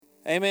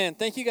Amen.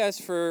 Thank you guys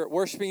for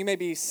worshiping. You may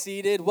be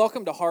seated.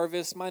 Welcome to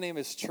Harvest. My name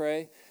is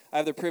Trey. I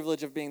have the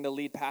privilege of being the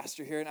lead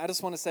pastor here, and I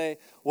just want to say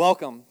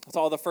welcome to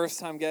all the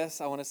first-time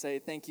guests. I want to say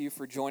thank you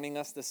for joining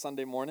us this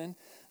Sunday morning,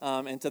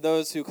 and to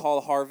those who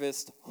call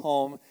Harvest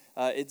home,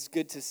 it's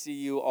good to see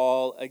you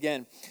all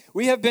again.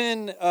 We have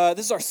been,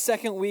 this is our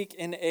second week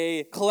in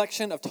a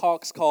collection of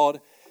talks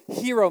called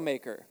Hero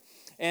Maker.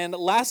 And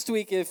last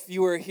week, if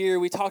you were here,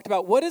 we talked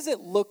about what does it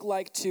look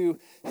like to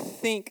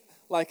think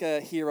like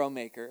a hero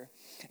maker.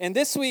 And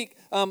this week,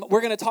 we're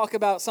going to talk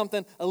about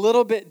something a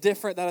little bit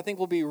different that I think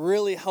will be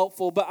really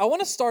helpful. But I want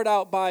to start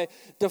out by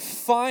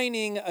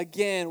defining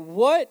again,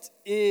 what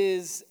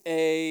is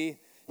a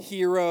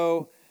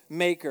hero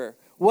maker?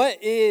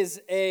 What is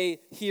a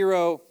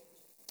hero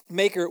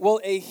maker? Well,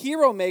 a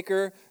hero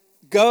maker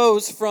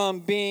goes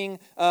from being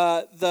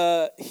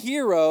the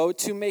hero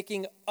to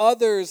making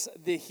others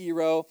the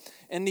hero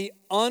in the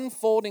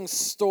unfolding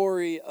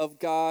story of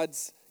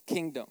God's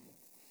kingdom.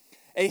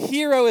 A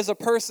hero is a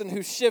person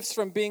who shifts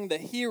from being the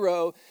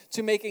hero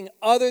to making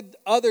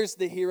others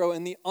the hero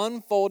in the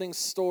unfolding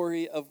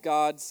story of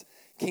God's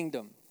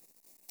kingdom.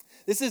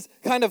 This is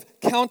kind of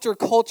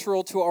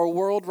countercultural to our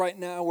world right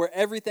now where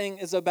everything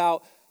is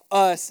about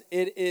us.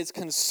 It is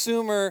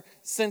consumer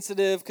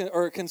sensitive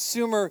or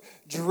consumer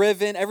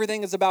driven.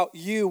 Everything is about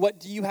you. What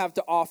do you have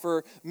to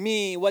offer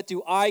me? What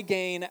do I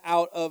gain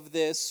out of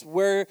this?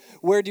 Where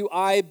do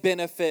I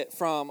benefit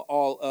from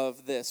all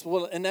of this?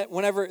 Well, and that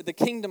whenever the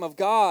kingdom of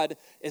God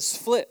is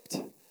flipped,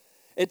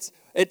 it's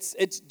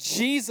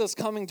Jesus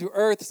coming to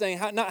earth saying,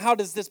 not how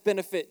does this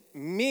benefit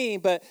me,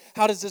 but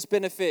how does this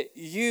benefit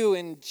you?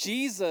 And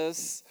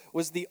Jesus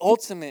was the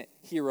ultimate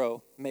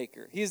hero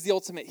maker. He is the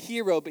ultimate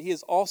hero, but he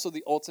is also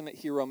the ultimate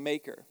hero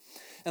maker.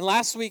 And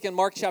last week in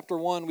Mark chapter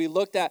 1, we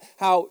looked at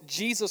how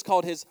Jesus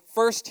called his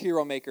first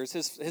hero makers,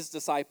 his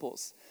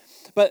disciples.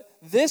 But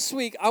this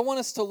week, I want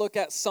us to look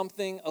at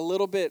something a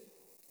little bit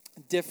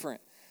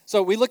different.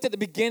 So we looked at the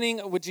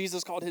beginning of what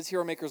Jesus called his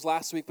hero makers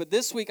last week, but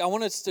this week I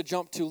want us to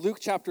jump to Luke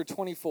chapter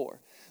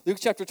 24. Luke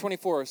chapter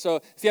 24. So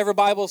if you have your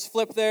Bibles,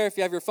 flip there. If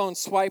you have your phone,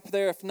 swipe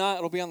there. If not,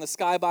 it'll be on the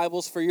Sky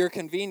Bibles for your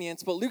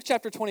convenience. But Luke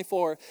chapter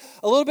 24,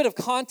 a little bit of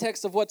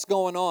context of what's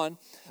going on.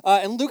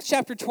 In Luke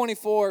chapter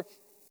 24,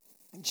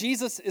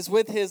 Jesus is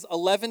with his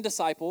 11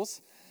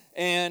 disciples,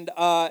 and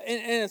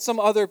some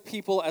other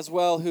people as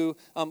well who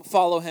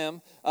follow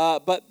him.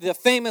 But the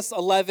famous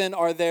 11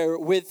 are there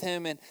with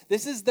him, and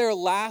this is their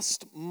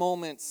last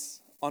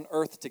moments on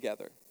earth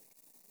together.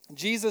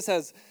 Jesus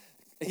has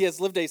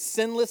lived a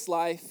sinless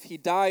life. He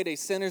died a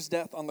sinner's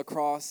death on the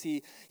cross.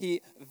 He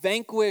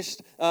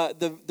vanquished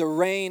the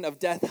reign of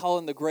death, hell,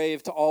 and the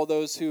grave to all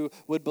those who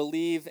would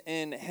believe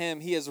in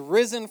him. He has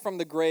risen from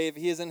the grave.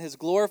 He is in his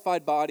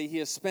glorified body. He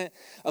has spent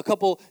a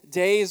couple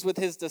days with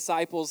his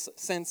disciples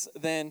since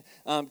then,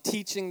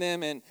 teaching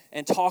them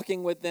and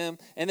talking with them.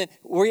 And then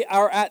we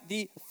are at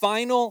the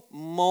final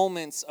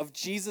moments of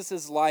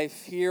Jesus'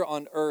 life here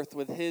on earth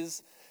with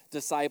his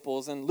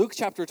disciples. In Luke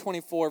chapter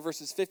 24,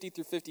 verses 50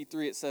 through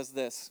 53, it says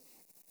this: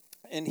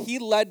 "And he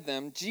led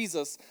them,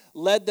 Jesus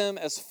led them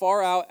as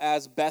far out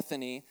as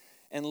Bethany,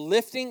 and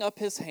lifting up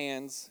his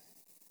hands,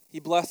 he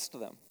blessed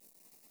them.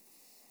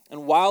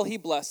 And while he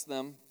blessed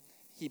them,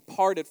 he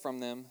parted from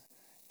them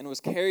and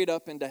was carried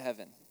up into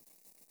heaven.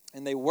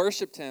 And they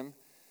worshiped him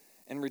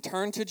and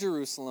returned to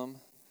Jerusalem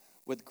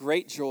with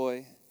great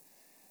joy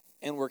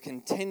and were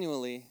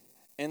continually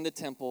in the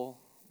temple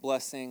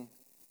blessing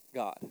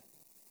God."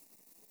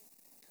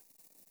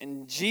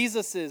 And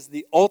Jesus is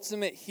the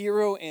ultimate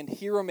hero and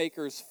hero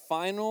maker's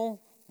final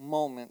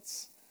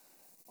moments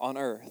on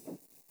earth.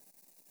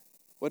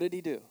 What did he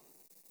do?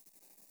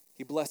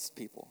 He blessed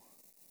people.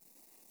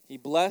 He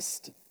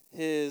blessed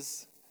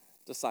his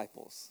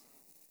disciples.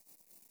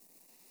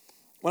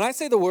 When I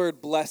say the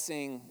word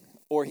blessing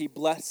or he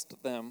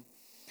blessed them,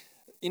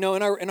 you know,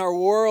 in our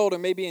world or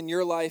maybe in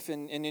your life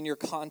and in your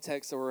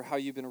context or how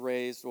you've been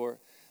raised or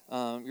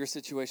your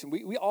situation,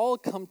 we all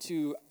come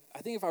to,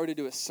 I think if I were to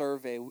do a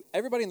survey,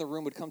 everybody in the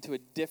room would come to a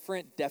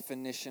different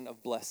definition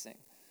of blessing,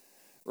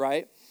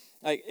 right?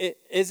 Like,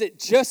 is it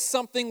just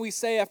something we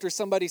say after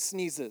somebody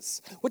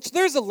sneezes? Which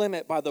there's a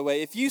limit, by the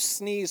way. If you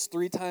sneeze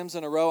 3 times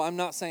in a row, I'm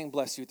not saying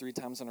bless you 3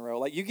 times in a row.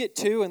 Like, you get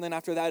 2, and then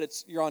after that,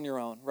 you're on your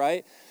own,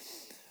 right?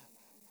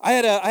 I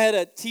had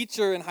a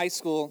teacher in high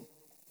school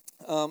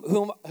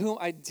whom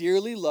I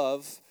dearly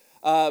love.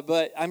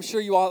 But I'm sure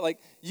you all,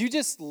 you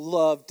just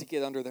love to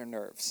get under their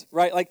nerves,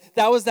 right? Like,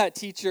 that was that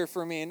teacher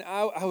for me, and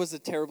I was a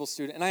terrible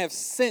student, and I have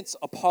since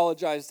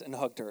apologized and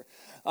hugged her.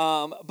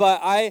 But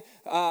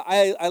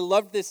I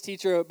loved this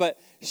teacher, but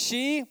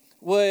she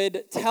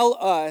would tell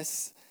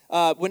us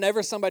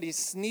whenever somebody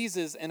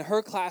sneezes in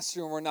her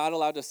classroom, we're not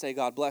allowed to say,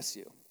 "God bless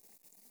you."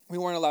 We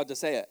weren't allowed to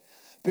say it.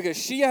 Because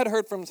she had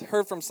heard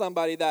from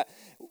somebody that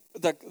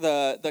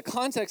the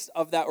context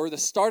of that or the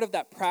start of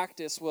that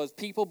practice was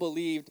people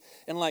believed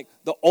in like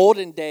the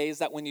olden days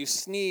that when you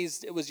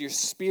sneezed, it was your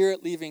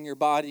spirit leaving your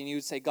body and you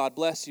would say, "God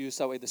bless you,"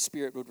 so that way the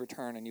spirit would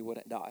return and you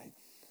wouldn't die.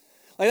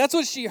 Like, that's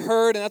what she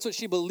heard and that's what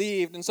she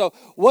believed. And so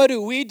what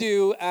do we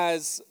do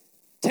as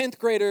 10th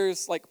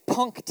graders, like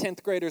punk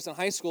 10th graders in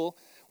high school,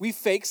 we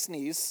fake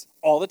sneeze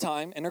all the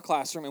time in our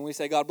classroom, and we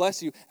say, God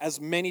bless you, as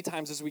many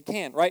times as we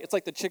can, right? It's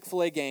like the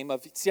Chick-fil-A game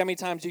of see how many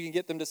times you can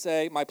get them to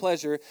say, my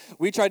pleasure.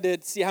 We tried to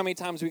see how many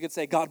times we could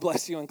say, God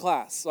bless you in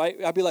class, right?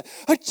 I'd be like,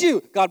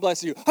 achoo, God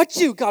bless you,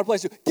 achoo, God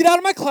bless you. Get out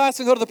of my class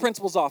and go to the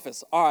principal's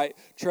office. All right,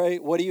 Trey,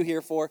 what are you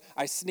here for?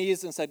 I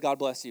sneezed and said, God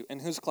bless you. In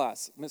whose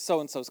class? Miss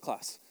so-and-so's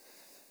class.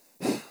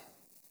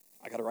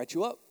 I got to write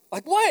you up.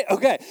 Like, what?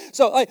 Okay.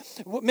 So, like,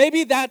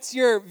 maybe that's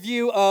your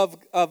view of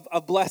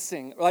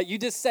blessing. Like, you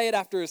just say it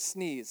after a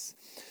sneeze.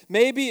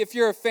 Maybe if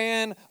you're a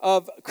fan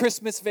of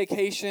Christmas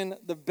Vacation,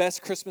 the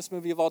best Christmas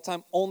movie of all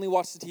time, only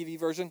watch the TV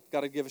version.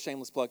 Got to give a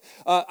shameless plug.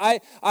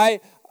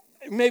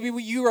 Maybe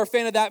you are a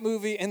fan of that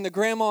movie, and the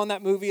grandma in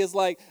that movie is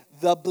like,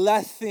 the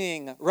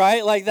blessing,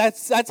 right? Like,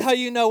 that's how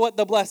you know what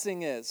the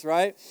blessing is,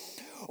 right?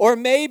 Or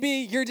maybe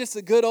you're just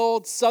a good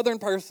old Southern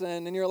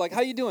person and you're like, how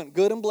you doing?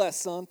 Good and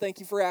blessed, son. Thank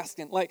you for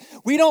asking. Like,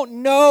 we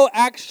don't know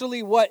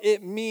actually what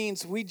it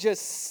means. We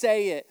just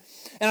say it.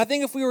 And I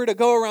think if we were to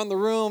go around the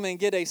room and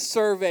get a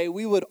survey,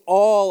 we would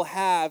all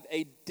have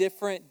a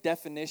different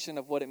definition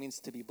of what it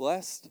means to be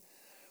blessed,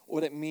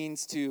 what it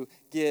means to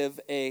give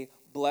a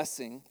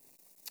blessing.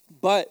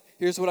 But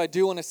here's what I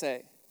do want to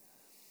say.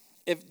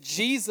 If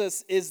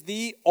Jesus is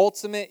the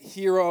ultimate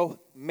hero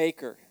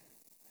maker,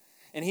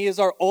 and he is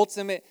our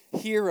ultimate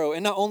hero,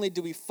 and not only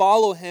do we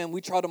follow him, we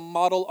try to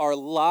model our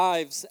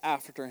lives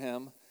after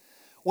him.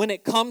 When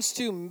it comes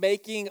to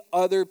making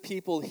other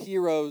people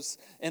heroes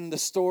in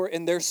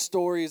their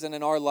stories and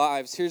in our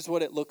lives, here's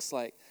what it looks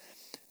like.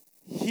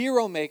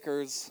 Hero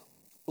makers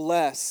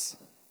bless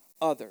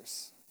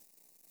others.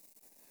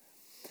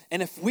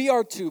 And if we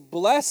are to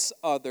bless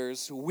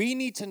others, we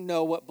need to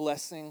know what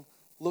blessing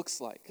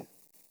looks like.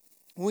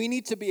 We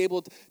need to be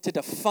able to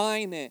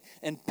define it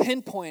and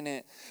pinpoint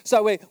it. So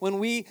that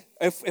way,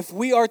 if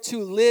we are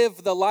to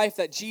live the life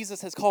that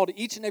Jesus has called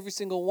each and every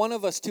single one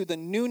of us to, the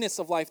newness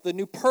of life, the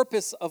new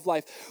purpose of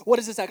life, what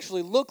does this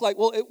actually look like?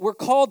 Well, we're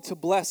called to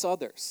bless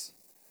others.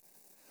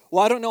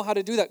 Well, I don't know how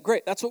to do that.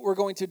 Great. That's what we're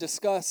going to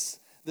discuss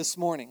this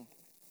morning.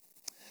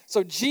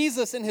 So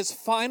Jesus, in his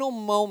final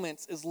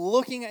moments, is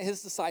looking at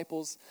his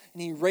disciples,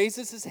 and he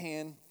raises his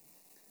hand,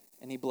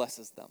 and he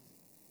blesses them.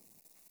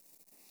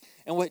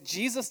 And what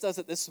Jesus does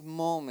at this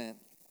moment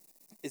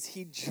is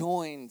he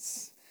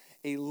joins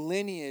a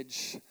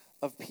lineage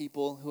of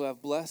people who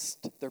have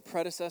blessed their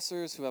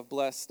predecessors, who have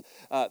blessed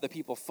the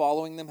people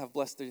following them, have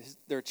blessed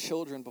their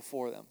children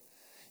before them.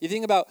 You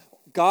think about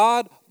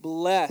God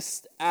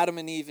blessed Adam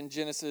and Eve in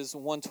Genesis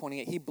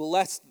 1:28. He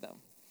blessed them.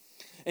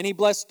 And he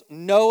blessed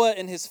Noah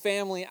and his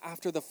family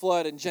after the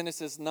flood in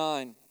Genesis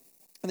 9.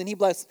 And then he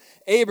blessed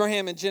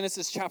Abraham in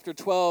Genesis chapter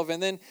 12.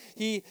 And then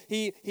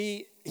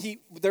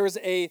there was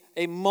a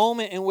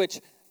moment in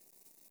which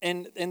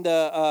in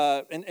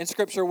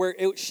Scripture where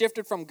it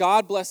shifted from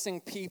God blessing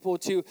people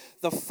to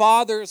the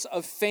fathers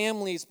of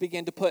families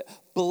began to put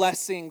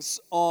blessings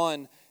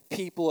on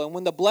people. And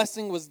when the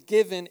blessing was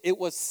given, it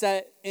was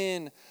set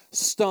in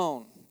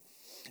stone.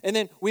 And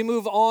then we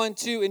move on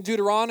to, in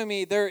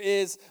Deuteronomy, there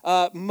is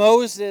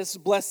Moses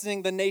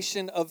blessing the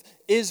nation of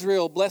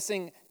Israel,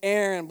 blessing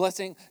Aaron,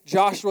 blessing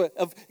Joshua,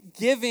 of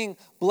giving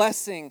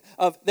blessing.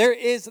 There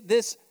is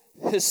this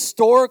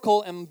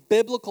historical and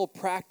biblical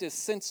practice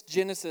since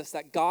Genesis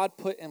that God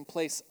put in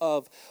place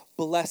of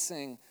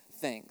blessing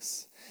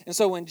things. And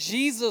so when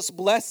Jesus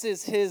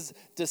blesses his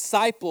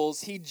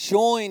disciples, he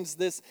joins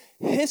this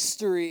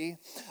history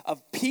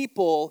of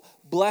people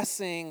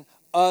blessing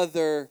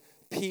other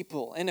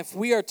people. And if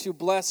we are to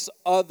bless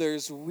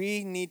others,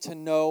 we need to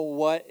know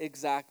what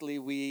exactly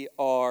we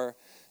are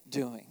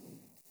doing.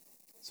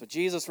 So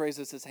Jesus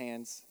raises his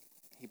hands.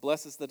 He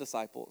blesses the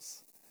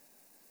disciples.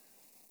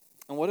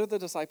 And what do the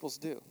disciples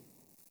do?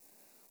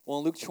 Well,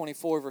 in Luke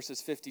 24,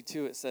 verses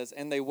 52, it says,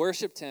 and they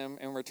worshiped him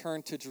and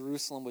returned to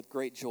Jerusalem with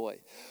great joy.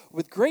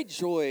 With great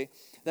joy,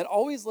 that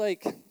always I'm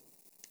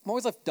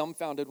always left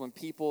dumbfounded when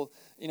people,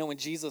 when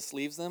Jesus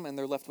leaves them and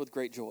they're left with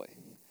great joy.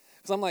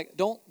 Because I'm like,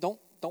 don't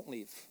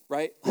leave,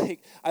 right?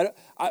 Like,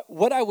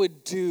 what I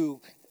would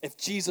do if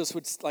Jesus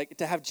would,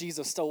 to have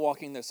Jesus still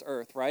walking this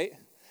earth, right?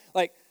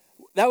 Like,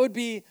 that would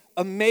be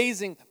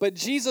amazing. But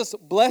Jesus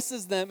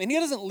blesses them, and he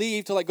doesn't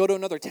leave to, go to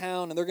another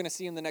town, and they're going to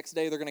see him the next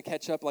day. They're going to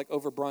catch up,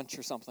 over brunch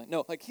or something.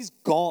 No, he's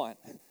gone.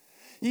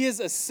 He is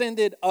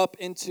ascended up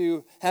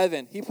into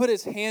heaven. He put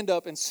his hand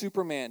up and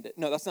Supermaned it.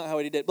 No, that's not how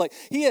he did.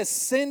 He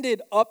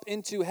ascended up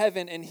into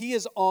heaven, and he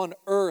is on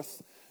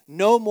earth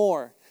no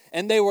more.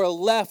 And they were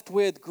left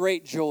with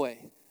great joy.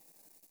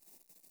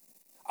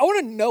 I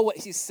want to know what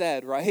he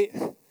said, right?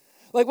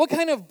 What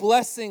kind of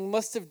blessing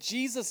must have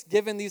Jesus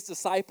given these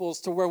disciples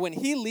to where when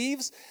he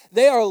leaves,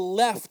 they are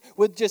left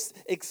with just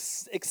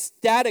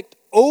ecstatic,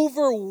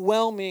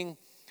 overwhelming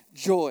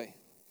joy?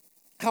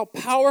 How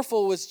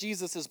powerful was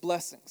Jesus'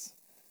 blessings?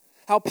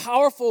 How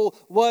powerful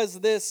was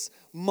this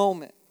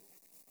moment?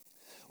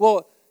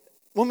 Well,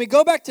 when we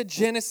go back to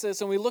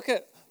Genesis and we look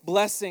at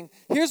blessing,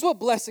 here's what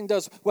blessing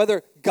does.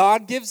 Whether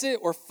God gives it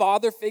or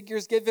father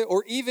figures give it,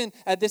 or even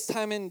at this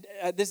time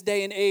at this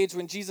day and age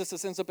when Jesus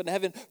ascends up into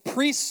heaven,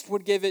 priests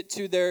would give it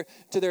to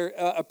their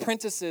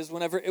apprentices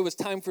whenever it was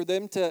time for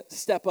them to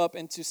step up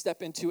and to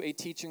step into a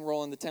teaching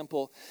role in the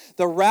temple.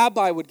 The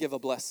rabbi would give a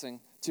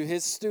blessing to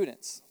his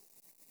students.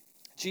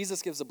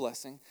 Jesus gives a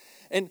blessing.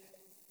 And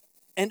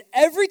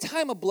every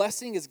time a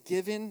blessing is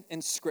given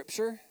in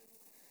Scripture,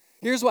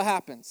 here's what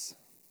happens.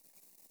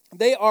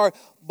 They are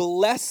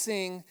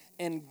blessing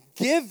and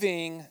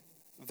giving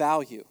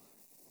value.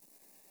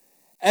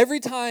 Every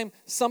time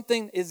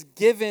something is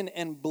given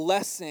and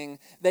blessing,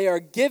 they are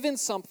given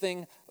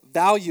something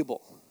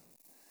valuable.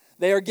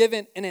 They are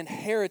given an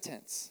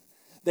inheritance.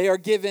 They are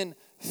given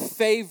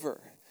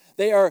favor.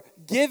 They are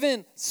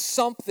given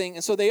something,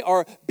 and so they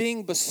are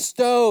being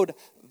bestowed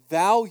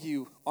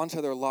value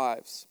onto their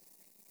lives,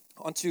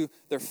 onto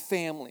their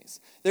families.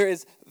 There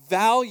is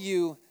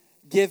value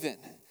given.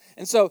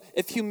 And so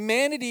if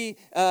humanity,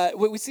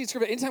 what we see in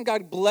Scripture, anytime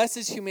God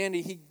blesses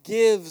humanity, he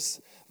gives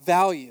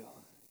value.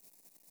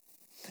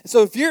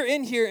 So if you're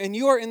in here and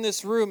you are in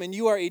this room and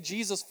you are a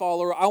Jesus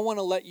follower, I want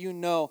to let you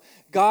know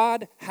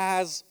God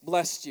has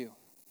blessed you.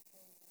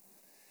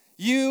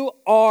 You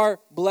are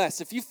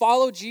blessed. If you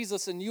follow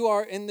Jesus and you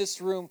are in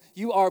this room,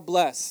 you are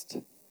blessed.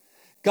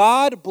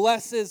 God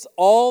blesses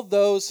all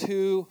those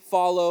who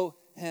follow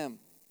him.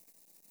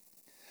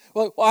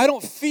 Well, I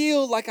don't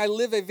feel like I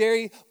live a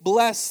very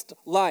blessed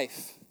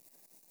life.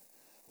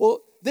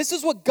 Well, this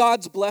is what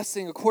God's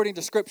blessing, according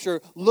to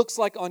Scripture, looks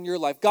like on your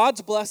life.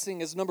 God's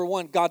blessing is, number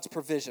one, God's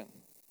provision.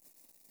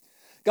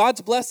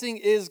 God's blessing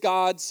is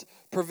God's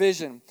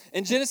provision.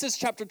 In Genesis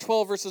chapter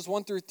 12, verses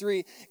 1 through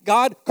 3,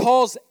 God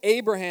calls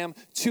Abraham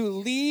to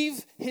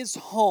leave his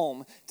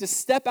home, to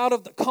step out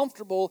of the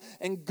comfortable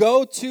and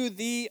go to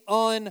the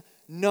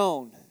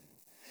unknown.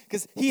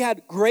 Because he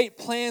had great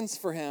plans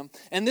for him.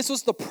 And this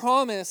was the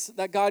promise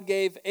that God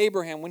gave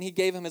Abraham when he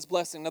gave him his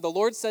blessing. Now the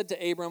Lord said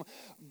to Abram,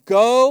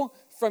 go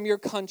from your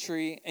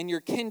country and your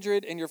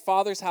kindred and your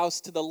father's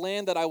house to the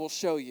land that I will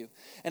show you.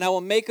 And I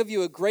will make of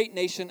you a great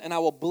nation, and I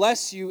will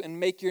bless you and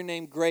make your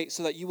name great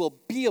so that you will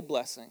be a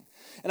blessing.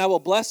 And I will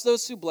bless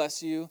those who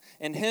bless you,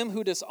 and him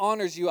who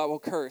dishonors you I will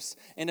curse.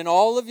 And in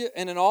all of you,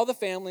 and in all the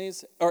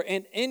families, or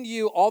and in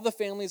you all the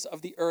families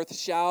of the earth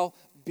shall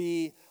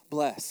be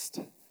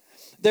blessed.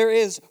 There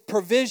is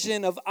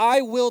provision of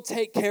I will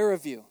take care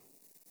of you.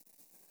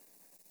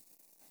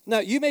 Now,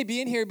 you may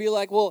be in here and be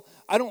like, well,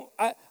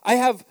 I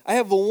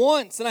have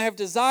wants and I have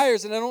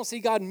desires and I don't see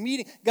God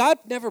meeting. God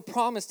never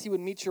promised he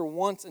would meet your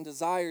wants and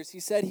desires. He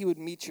said he would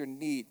meet your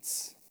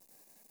needs.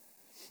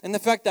 And the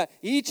fact that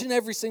each and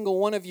every single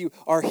one of you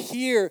are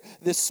here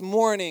this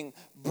morning,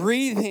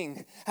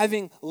 breathing,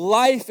 having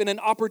life and an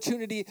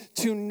opportunity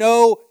to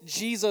know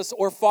Jesus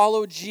or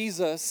follow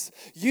Jesus,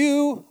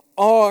 you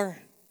are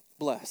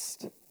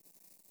blessed.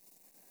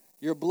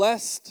 You're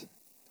blessed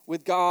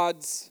with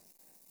God's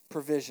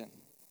provision.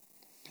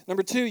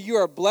 Number two, you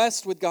are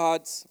blessed with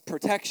God's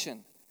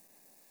protection.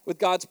 With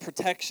God's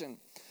protection.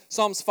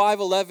 Psalms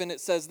 5:11, it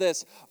says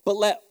this, but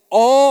let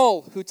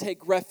all who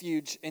take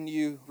refuge in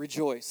you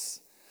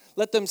rejoice.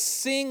 Let them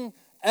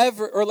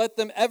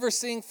ever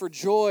sing for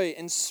joy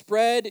and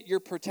spread your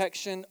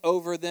protection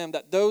over them,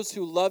 that those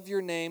who love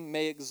your name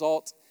may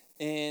exalt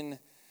in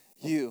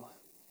you.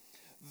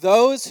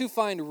 Those who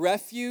find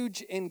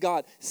refuge in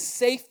God,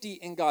 safety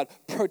in God,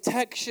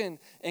 protection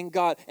in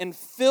God, and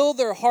fill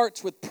their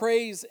hearts with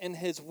praise in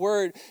his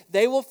word,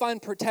 they will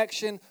find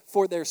protection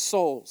for their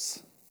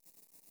souls.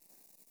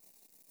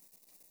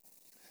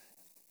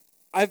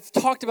 I've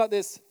talked about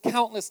this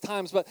countless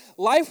times, but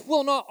life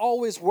will not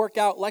always work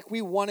out like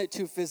we want it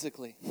to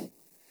physically.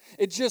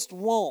 It just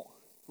won't,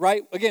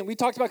 right? Again, we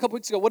talked about a couple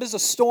weeks ago, what is a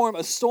storm?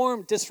 A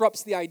storm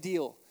disrupts the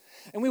ideal.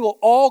 And we will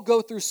all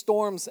go through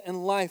storms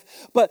in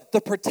life. But the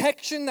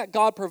protection that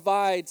God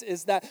provides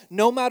is that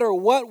no matter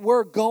what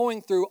we're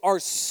going through, our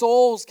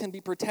souls can be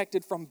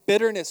protected from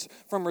bitterness,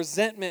 from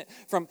resentment,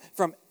 from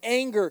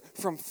anger,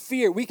 from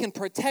fear. We can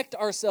protect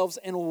ourselves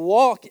and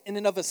walk in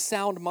and of a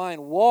sound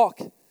mind. Walk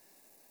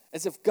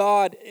as if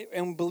God,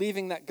 and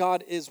believing that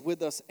God is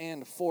with us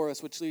and for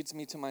us, which leads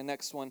me to my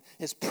next one,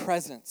 his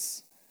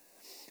presence.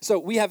 So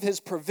we have his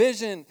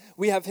provision,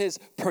 we have his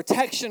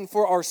protection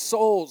for our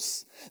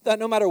souls, that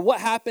no matter what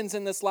happens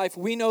in this life,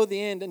 we know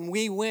the end and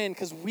we win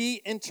because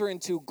we enter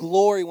into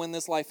glory when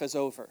this life is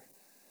over.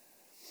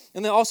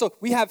 And then also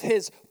we have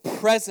his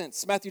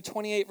presence, Matthew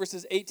 28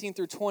 verses 18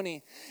 through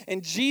 20.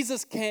 And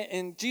Jesus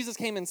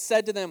came and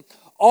said to them,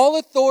 all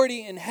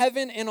authority in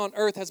heaven and on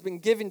earth has been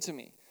given to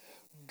me.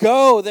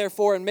 Go,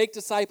 therefore, and make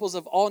disciples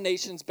of all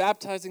nations,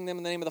 baptizing them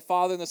in the name of the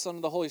Father and the Son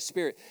and the Holy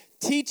Spirit,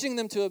 teaching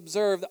them to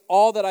observe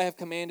all that I have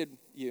commanded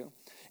you.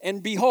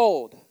 And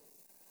behold,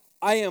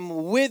 I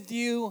am with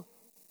you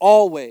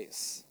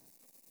always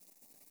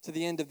to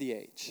the end of the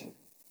age.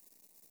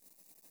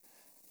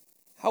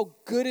 How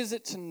good is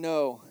it to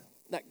know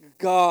that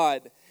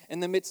God,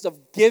 in the midst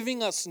of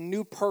giving us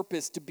new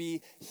purpose to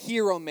be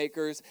hero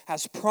makers,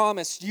 has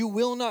promised you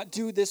will not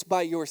do this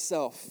by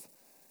yourself.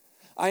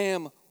 I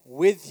am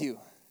with you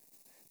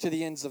to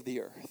the ends of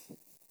the earth.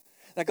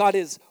 That God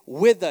is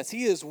with us.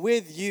 He is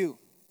with you.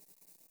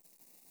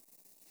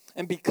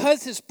 And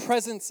because his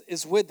presence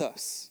is with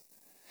us,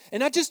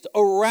 and not just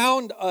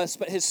around us,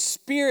 but his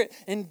Spirit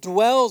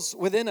indwells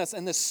within us,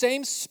 and the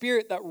same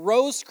Spirit that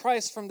rose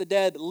Christ from the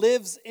dead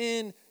lives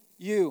in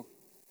you.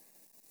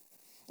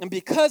 And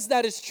because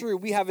that is true,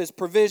 we have his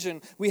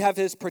provision, we have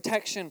his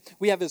protection,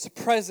 we have his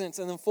presence,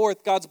 and then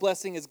fourth, God's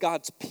blessing is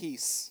God's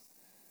peace.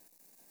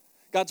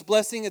 God's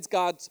blessing is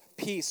God's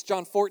peace.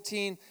 John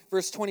 14,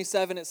 verse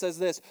 27, it says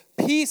this,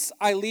 "Peace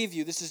I leave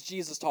you." This is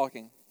Jesus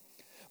talking.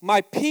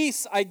 "My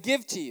peace I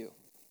give to you.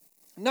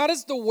 Not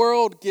as the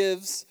world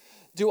gives,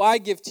 do I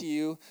give to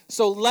you.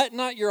 So let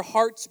not your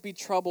hearts be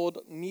troubled,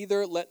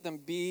 neither let them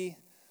be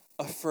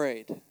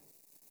afraid."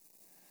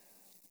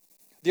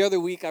 The other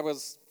week I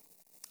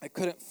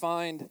couldn't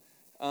find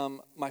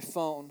my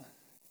phone.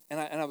 And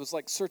I was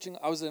like searching,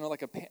 I was in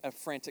like a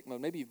frantic mode.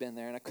 Maybe you've been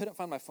there. And I couldn't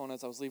find my phone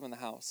as I was leaving the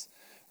house,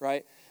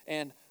 right?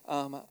 And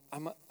I'm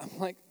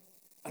like,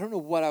 I don't know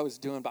what I was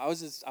doing, but I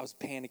was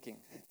panicking.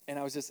 And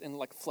I was just in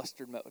like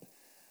flustered mode.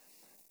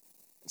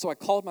 So I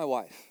called my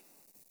wife.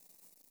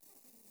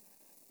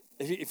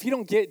 If you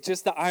don't get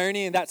just the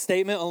irony in that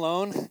statement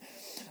alone,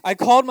 I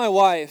called my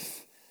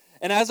wife.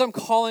 And as I'm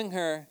calling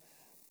her,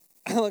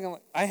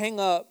 I hang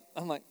up.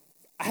 I'm like,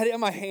 I had it in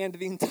my hand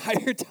the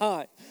entire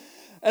time.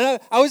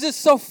 And I was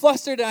just so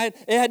flustered, and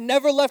it had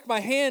never left my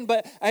hand,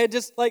 but I had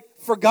just like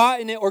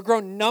forgotten it or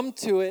grown numb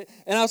to it.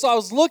 And so I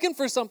was looking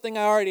for something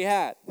I already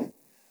had. And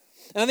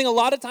I think a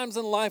lot of times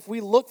in life,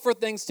 we look for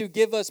things to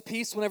give us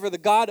peace whenever the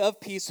God of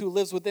peace who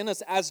lives within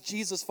us as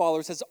Jesus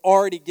followers has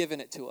already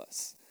given it to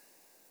us.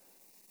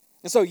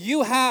 And so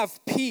you have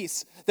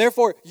peace.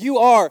 Therefore, you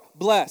are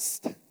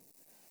blessed.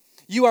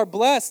 You are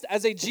blessed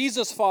as a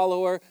Jesus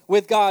follower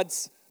with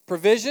God's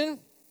provision,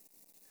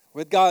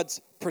 with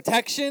God's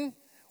protection,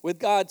 with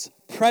God's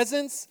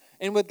presence,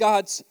 and with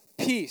God's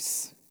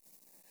peace.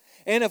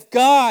 And if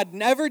God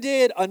never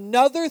did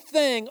another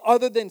thing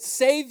other than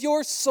save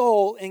your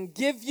soul and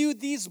give you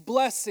these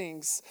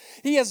blessings,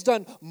 he has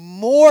done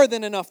more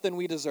than enough than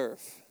we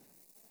deserve.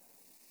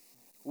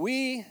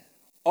 We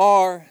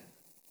are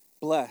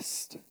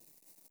blessed.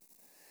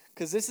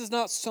 Because this is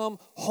not some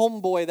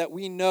homeboy that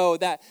we know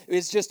that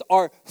is just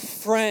our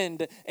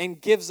friend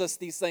and gives us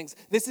these things.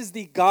 This is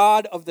the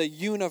God of the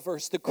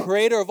universe, the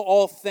creator of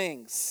all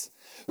things,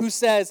 who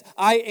says,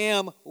 I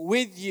am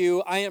with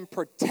you, I am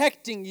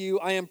protecting you,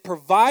 I am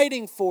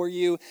providing for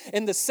you.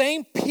 In the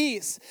same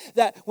peace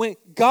that when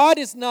God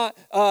is not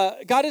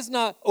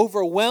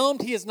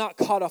overwhelmed, he is not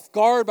caught off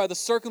guard by the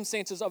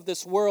circumstances of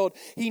this world.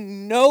 He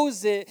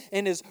knows it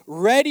and is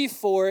ready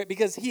for it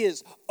because he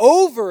is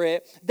over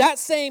it. That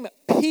same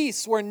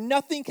peace where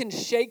nothing can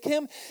shake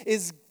him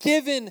is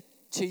given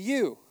to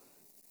you.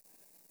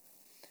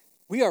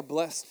 We are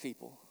blessed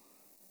people.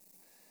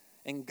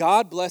 And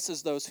God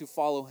blesses those who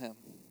follow him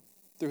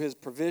through his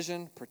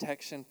provision,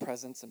 protection,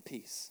 presence, and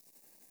peace.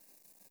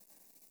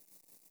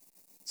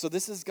 So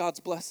this is God's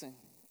blessing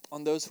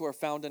on those who are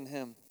found in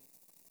him.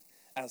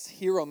 As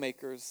hero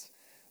makers,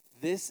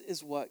 this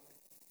is what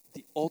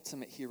the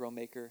ultimate hero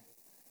maker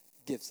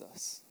gives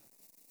us.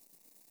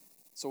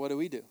 So what do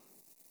we do?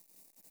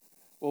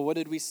 Well, what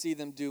did we see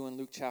them do in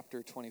Luke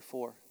chapter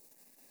 24?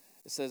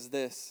 It says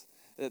this,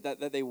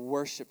 that they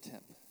worshiped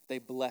him. They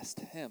blessed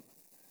him.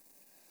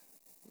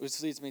 Which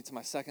leads me to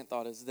my second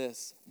thought is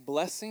this.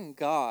 Blessing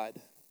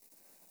God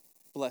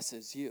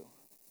blesses you.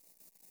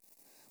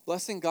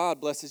 Blessing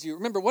God blesses you.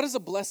 Remember, what does a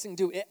blessing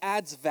do? It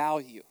adds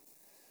value.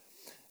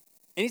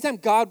 Anytime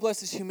God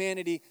blesses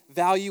humanity,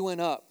 value went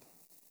up.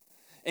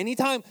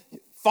 Anytime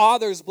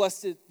fathers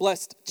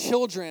blessed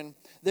children,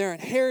 their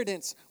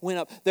inheritance went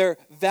up. Their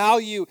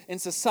value in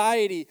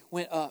society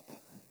went up.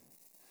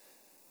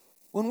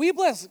 When we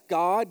bless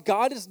God,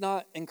 God is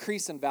not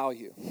increased in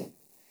value.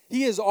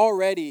 He is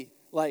already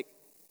like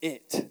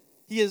it.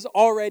 He is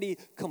already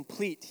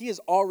complete. He is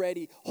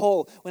already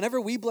whole. Whenever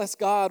we bless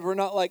God, we're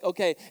not like,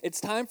 okay, it's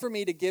time for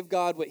me to give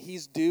God what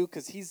he's due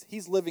because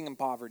he's living in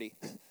poverty.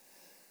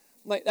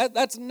 Like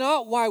that's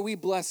not why we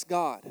bless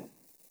God.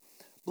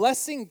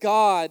 Blessing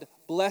God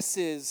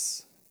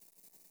blesses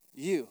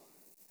you.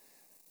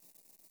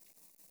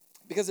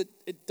 Because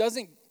it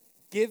doesn't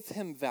give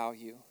him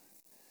value.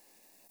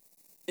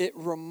 It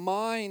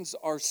reminds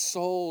our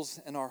souls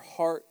and our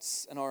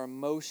hearts and our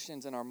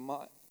emotions and our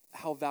mind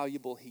how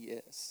valuable he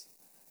is.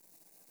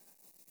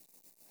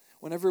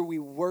 Whenever we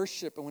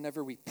worship and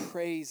whenever we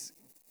praise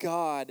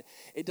God,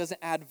 it doesn't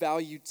add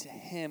value to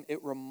him.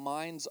 It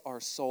reminds our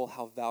soul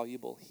how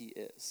valuable he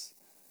is.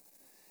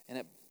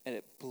 And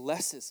it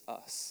blesses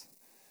us.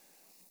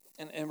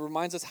 And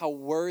reminds us how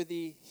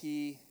worthy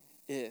he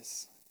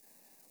is.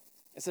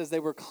 It says they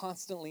were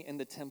constantly in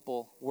the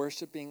temple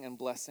worshiping and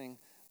blessing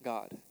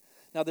God.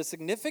 Now the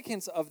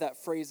significance of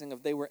that phrasing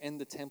of they were in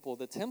the temple,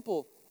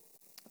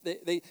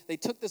 they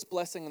took this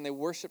blessing and they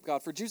worshiped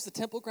God. For Jews, the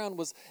temple ground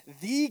was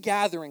the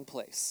gathering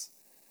place.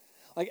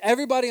 Like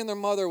everybody and their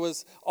mother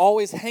was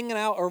always hanging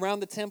out around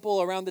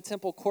the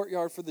temple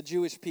courtyard for the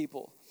Jewish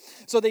people.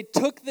 So they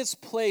took this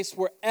place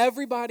where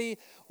everybody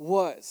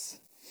was.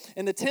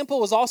 And the temple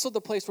was also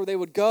the place where they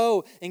would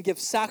go and give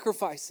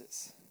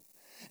sacrifices.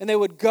 And they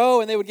would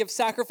go and they would give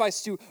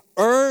sacrifice to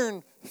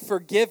earn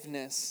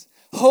forgiveness,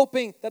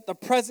 hoping that the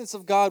presence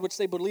of God, which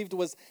they believed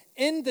was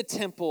in the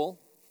temple,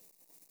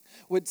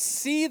 would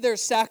see their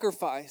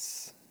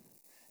sacrifice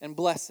and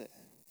bless it.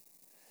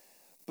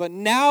 But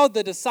now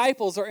the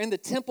disciples are in the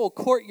temple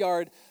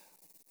courtyard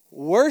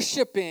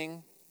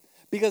worshiping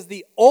because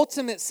the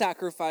ultimate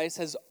sacrifice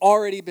has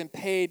already been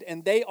paid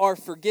and they are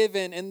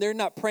forgiven, and they're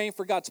not praying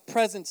for God's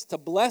presence to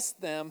bless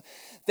them.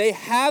 They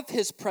have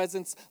His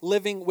presence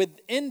living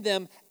within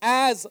them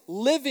as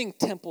living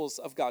temples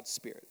of God's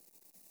Spirit.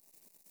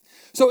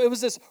 So it was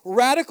this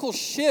radical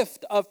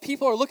shift of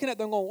people are looking at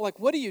them going, like,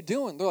 what are you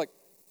doing? They're like,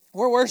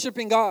 we're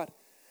worshiping God.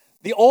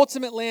 The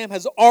ultimate lamb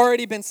has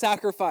already been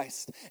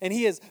sacrificed, and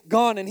He is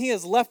gone, and He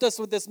has left us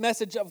with this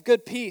message of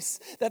good peace,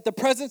 that the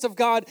presence of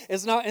God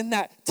is not in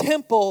that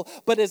temple,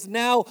 but is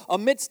now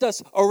amidst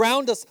us,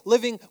 around us,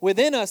 living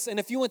within us. And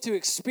if you want to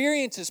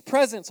experience His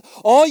presence,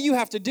 all you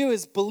have to do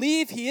is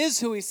believe He is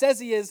who He says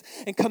He is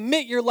and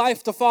commit your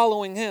life to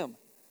following Him.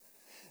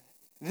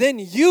 Then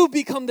you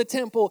become the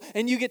temple,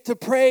 and you get to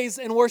praise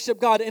and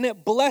worship God, and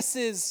it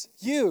blesses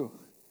you.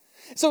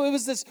 So it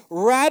was this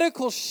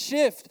radical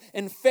shift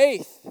in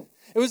faith.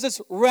 It was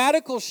this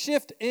radical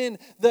shift in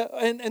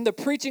the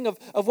preaching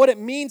of what it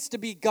means to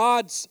be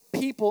God's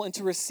people and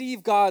to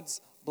receive God's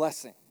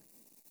blessing.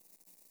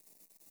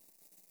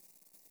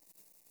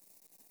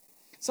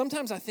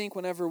 Sometimes I think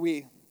whenever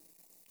we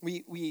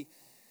when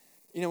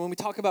we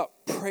talk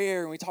about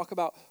prayer and we talk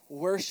about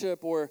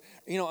worship, or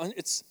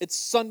it's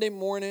Sunday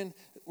morning,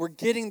 we're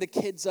getting the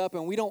kids up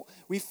and we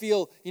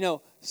feel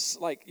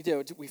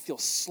we feel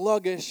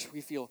sluggish,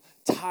 we feel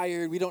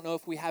tired, we don't know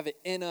if we have it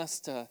in us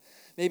to,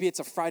 maybe it's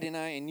a Friday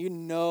night and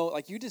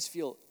you just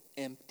feel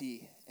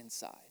empty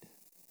inside.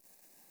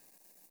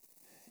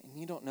 And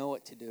you don't know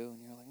what to do,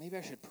 and you're like, maybe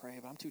I should pray,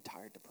 but I'm too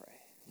tired to pray.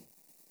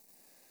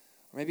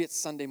 Or maybe it's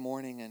Sunday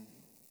morning and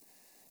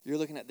you're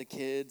looking at the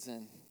kids,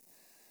 and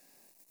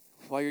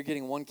while you're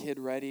getting one kid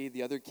ready,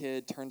 the other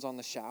kid turns on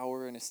the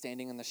shower and is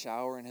standing in the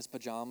shower in his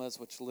pajamas,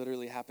 which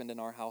literally happened in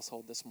our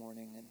household this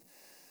morning. And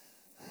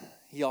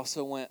he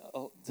also went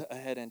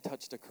ahead and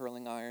touched a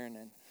curling iron.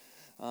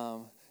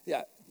 And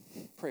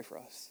pray for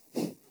us.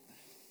 And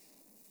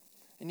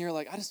you're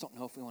like, I just don't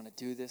know if we want to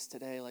do this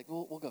today. Like,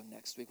 we'll go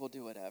next week. We'll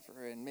do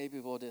whatever. And maybe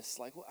we'll just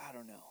I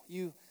don't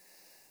know.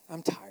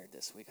 I'm tired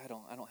this week. I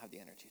don't have the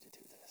energy to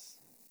do this.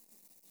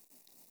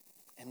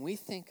 And we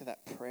think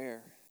that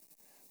prayer,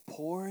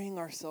 pouring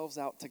ourselves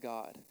out to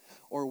God,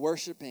 or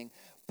worshiping,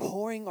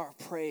 pouring our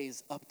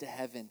praise up to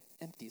heaven,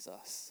 empties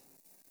us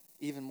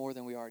even more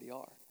than we already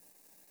are.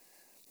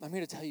 I'm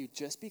here to tell you,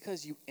 just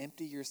because you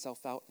empty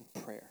yourself out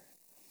in prayer,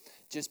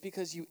 just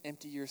because you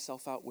empty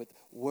yourself out with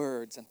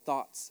words and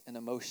thoughts and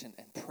emotion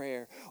and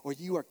prayer, or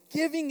you are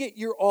giving it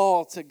your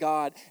all to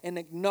God and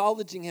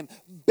acknowledging Him,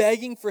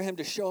 begging for Him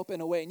to show up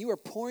in a way, and you are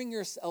pouring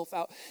yourself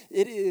out,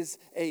 it is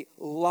a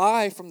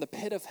lie from the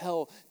pit of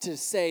hell to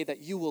say that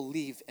you will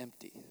leave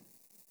empty.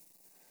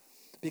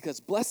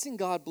 Because blessing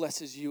God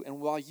blesses you, and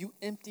while you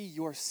empty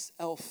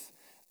yourself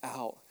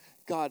out,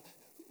 God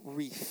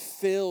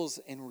refills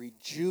and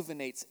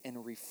rejuvenates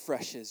and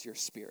refreshes your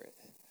spirit.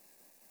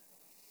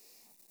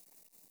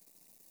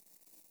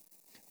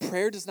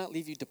 Prayer does not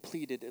leave you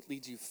depleted, it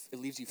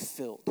leaves you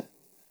filled.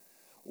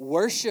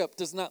 Worship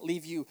does not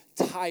leave you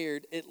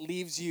tired, it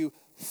leaves you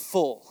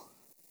full.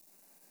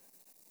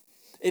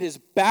 It is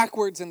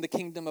backwards in the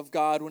kingdom of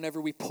God. Whenever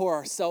we pour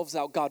ourselves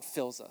out, God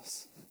fills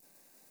us.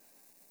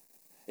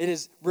 It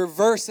is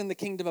reverse in the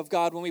kingdom of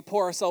God when we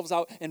pour ourselves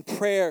out in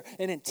prayer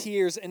and in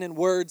tears and in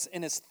words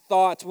and His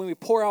thoughts. When we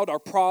pour out our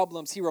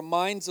problems, He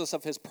reminds us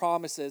of His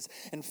promises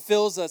and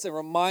fills us and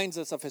reminds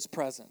us of His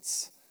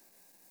presence.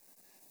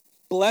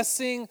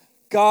 Blessing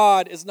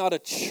God is not a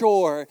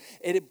chore,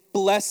 it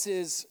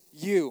blesses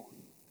you.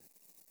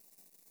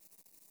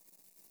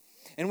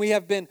 And we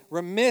have been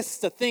remiss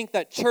to think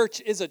that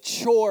church is a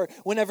chore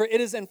whenever it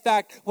is in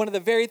fact one of the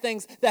very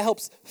things that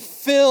helps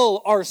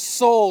fill our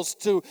souls,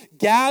 to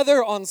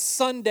gather on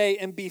Sunday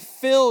and be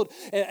filled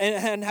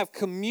and have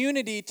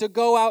community to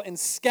go out and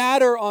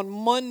scatter on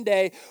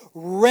Monday,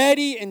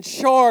 ready and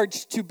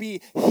charged to be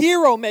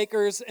hero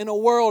makers in a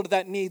world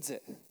that needs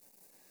it.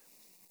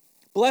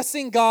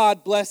 Blessing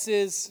God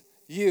blesses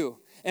you.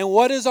 And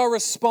what is our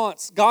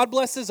response? God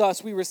blesses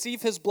us. We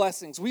receive His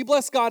blessings. We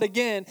bless God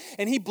again,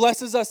 and He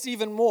blesses us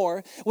even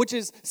more, which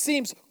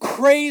seems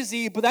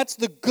crazy, but that's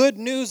the good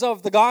news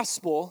of the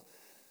gospel.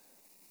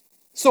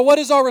 So what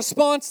is our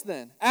response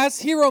then? As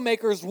hero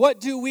makers, what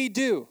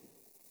do?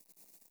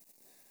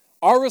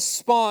 Our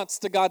response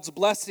to God's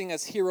blessing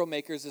as hero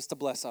makers is to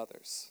bless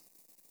others.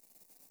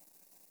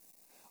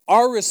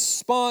 Our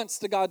response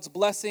to God's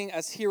blessing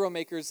as hero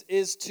makers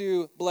is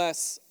to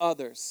bless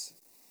others.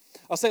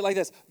 I'll say it like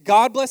this.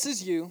 God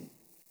blesses you,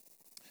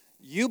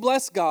 you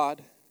bless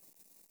God,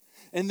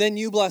 and then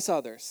you bless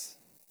others.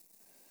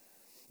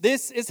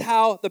 This is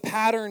how the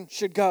pattern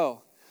should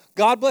go.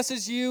 God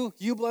blesses you,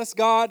 you bless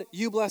God,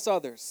 you bless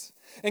others.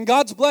 And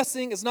God's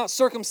blessing is not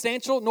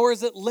circumstantial, nor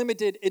is it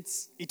limited,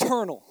 it's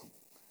eternal.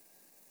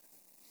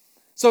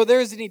 So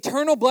there is an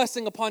eternal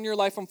blessing upon your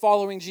life from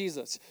following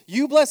Jesus.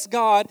 You bless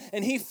God,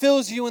 and he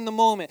fills you in the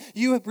moment.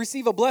 You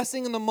receive a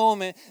blessing in the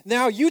moment.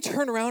 Now you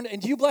turn around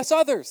and you bless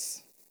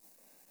others.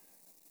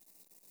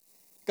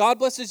 God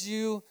blesses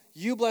you,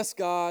 you bless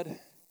God,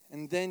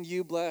 and then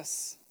you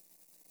bless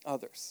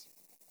others.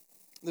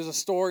 There's a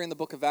story in the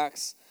book of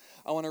Acts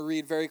I want to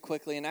read very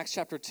quickly. In Acts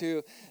chapter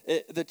 2,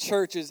 the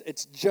church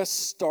it's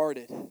just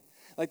started.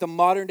 Like the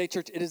modern day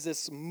church, it is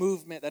this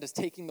movement that is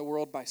taking the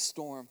world by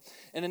storm.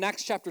 And in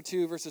Acts chapter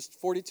 2, verses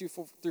 42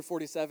 through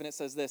 47, it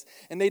says this,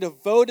 and they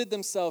devoted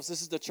themselves,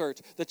 this is the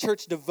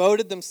church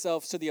devoted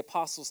themselves to the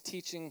apostles'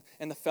 teaching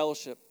and the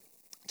fellowship,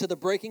 to the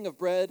breaking of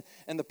bread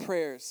and the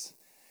prayers.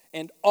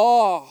 And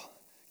awe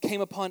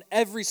came upon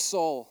every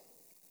soul.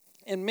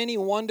 And many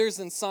wonders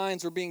and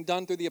signs were being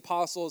done through the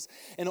apostles,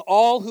 and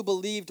all who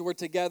believed were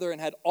together and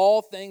had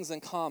all things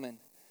in common.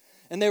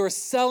 And they were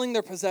selling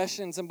their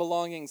possessions and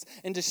belongings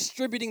and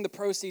distributing the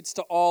proceeds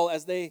to all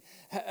as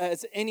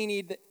any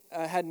need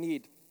had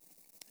need.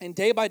 And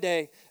day by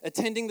day,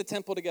 attending the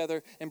temple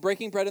together and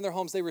breaking bread in their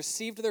homes, they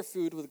received their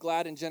food with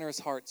glad and generous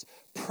hearts,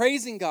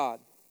 praising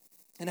God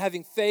and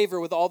having favor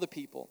with all the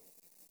people.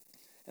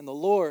 And the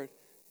Lord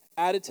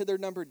added to their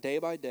number day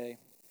by day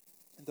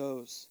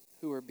those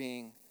who were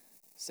being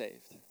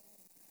saved.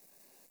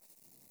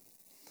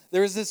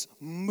 There is this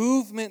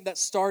movement that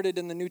started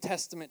in the New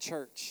Testament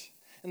church,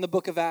 in the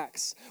book of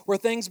Acts, where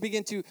things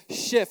begin to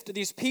shift.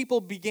 These people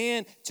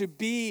began to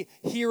be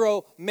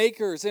hero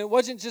makers. And it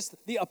wasn't just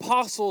the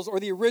apostles or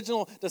the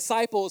original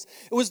disciples.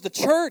 It was the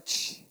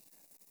church.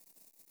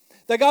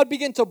 That God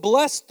began to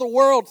bless the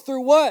world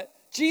through what?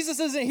 Jesus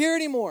isn't here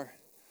anymore.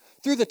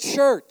 Through the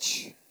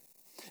church.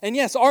 And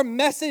yes, our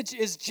message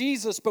is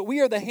Jesus, but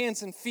we are the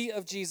hands and feet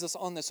of Jesus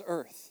on this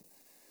earth.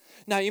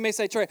 Now, you may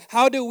say, Trey,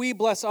 how do we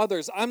bless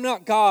others? I'm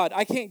not God.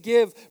 I can't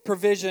give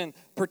provision,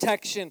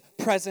 protection,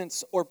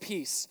 presence, or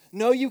peace.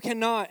 No, you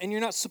cannot, and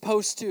you're not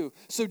supposed to.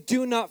 So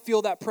do not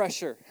feel that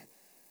pressure.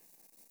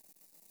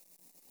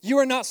 You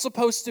are not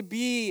supposed to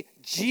be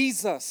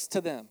Jesus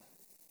to them.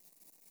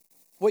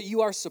 What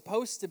you are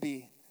supposed to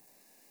be,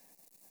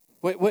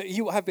 what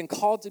you have been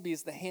called to be,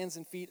 is the hands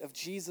and feet of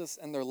Jesus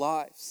and their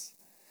lives.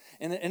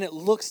 And it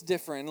looks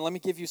different. And let me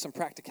give you some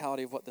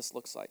practicality of what this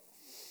looks like.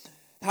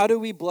 How do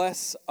we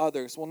bless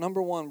others? Well, number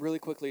one, really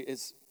quickly,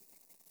 is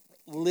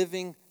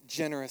living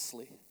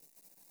generously.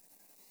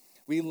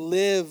 We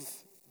live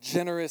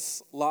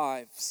generous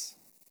lives.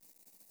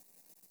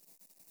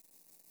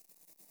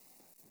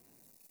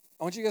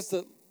 I want you guys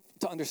to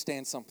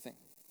understand something.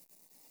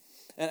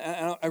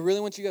 And I really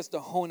want you guys to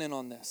hone in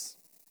on this.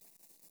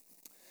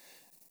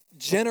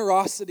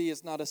 Generosity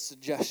is not a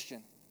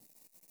suggestion.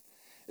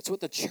 It's what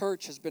the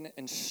church has been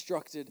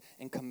instructed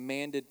and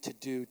commanded to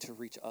do to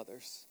reach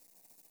others.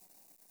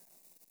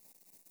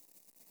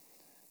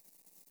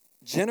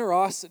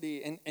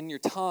 Generosity in your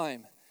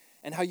time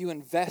and how you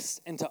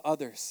invest into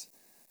others.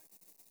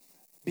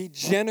 Be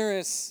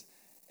generous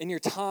in your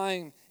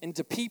time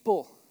into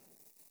people.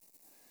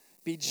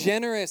 Be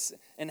generous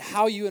in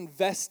how you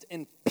invest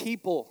in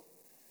people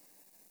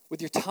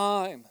with your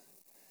time.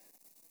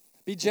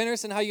 Be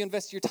generous in how you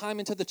invest your time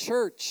into the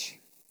church.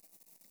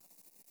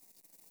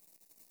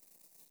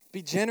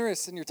 Be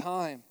generous in your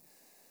time.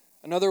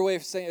 Another way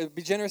of saying it,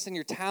 be generous in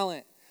your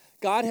talent.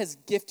 God has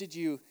gifted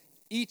you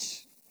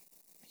each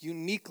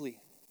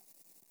uniquely.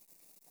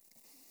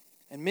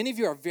 And many of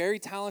you are very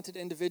talented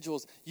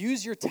individuals.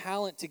 Use your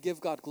talent to give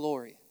God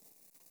glory.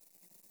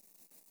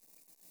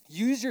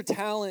 Use your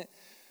talent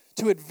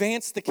to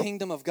advance the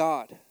kingdom of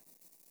God,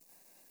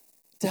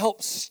 to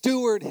help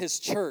steward his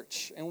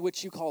church in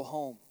which you call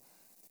home.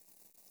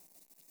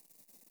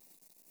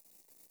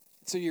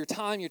 So your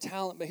time, your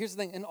talent, but here's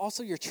the thing, and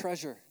also your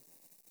treasure.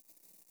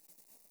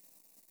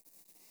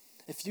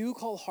 If you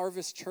call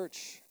Harvest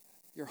Church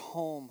your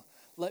home,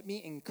 let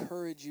me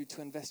encourage you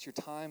to invest your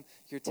time,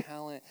 your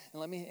talent, and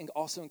let me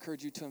also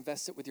encourage you to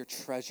invest it with your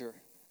treasure,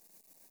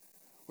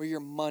 where your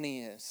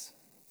money is.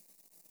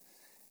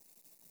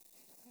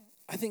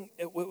 I think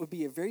it would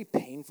be a very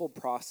painful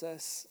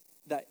process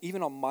that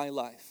even on my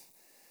life,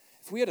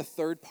 if we had a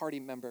third-party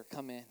member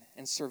come in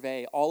and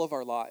survey all of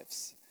our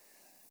lives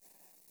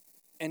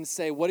and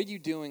say, what are you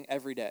doing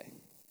every day?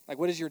 Like,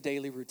 what is your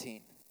daily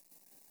routine?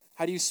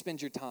 How do you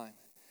spend your time?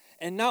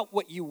 And not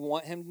what you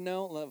want him to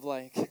know, of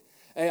like,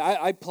 hey,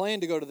 I plan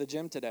to go to the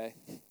gym today.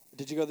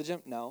 Did you go to the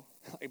gym? No.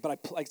 But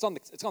it's on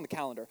the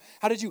calendar.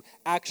 How did you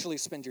actually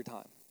spend your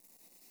time?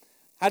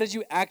 How did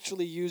you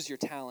actually use your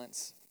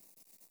talents?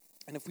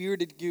 And if we were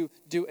to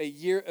do a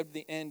year of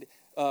the end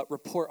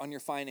report on your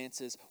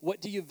finances,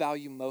 what do you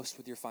value most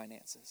with your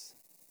finances?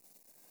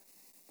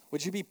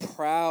 Would you be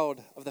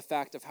proud of the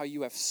fact of how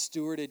you have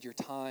stewarded your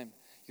time,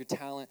 your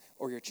talent,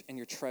 or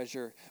your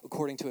treasure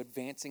according to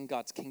advancing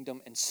God's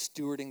kingdom and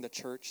stewarding the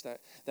church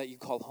that you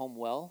call home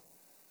well?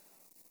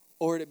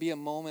 Or would it be a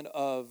moment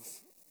of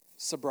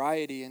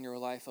sobriety in your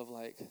life of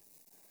like,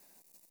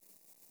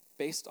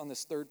 based on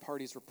this third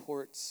party's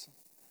reports,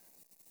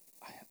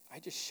 I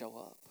just show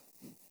up.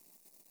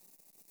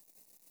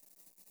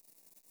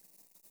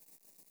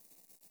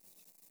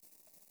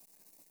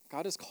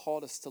 God has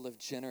called us to live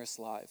generous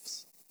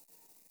lives.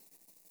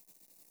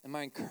 And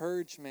my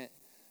encouragement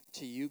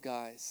to you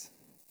guys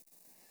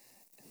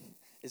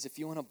is if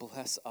you want to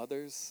bless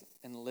others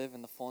and live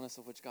in the fullness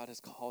of which God has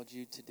called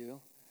you to do,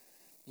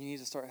 you need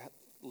to start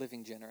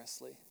living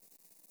generously.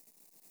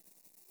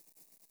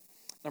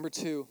 Number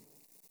 2,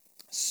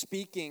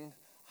 speaking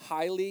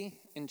highly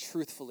and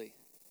truthfully.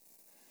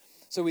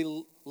 So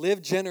we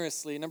live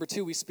generously. Number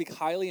 2, we speak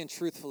highly and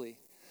truthfully.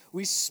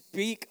 We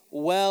speak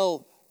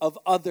well of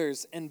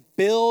others and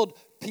build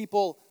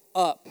people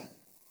up.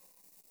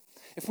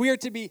 If we are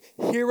to be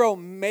hero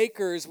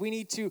makers, we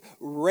need to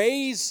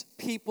raise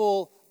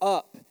people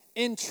up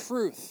in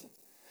truth.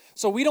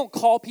 So we don't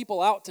call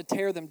people out to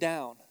tear them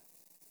down,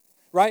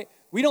 right?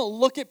 We don't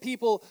look at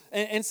people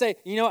and say,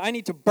 I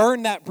need to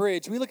burn that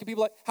bridge. We look at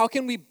people like, how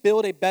can we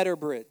build a better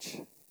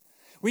bridge?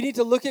 We need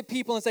to look at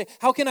people and say,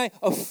 how can I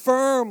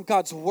affirm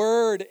God's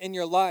word in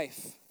your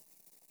life?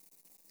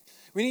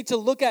 We need to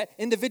look at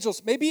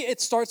individuals. Maybe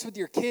it starts with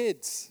your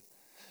kids.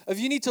 If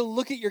you need to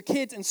look at your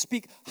kids and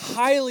speak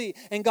highly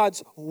in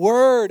God's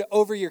word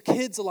over your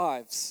kids'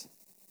 lives.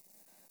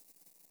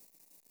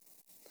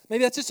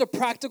 Maybe that's just a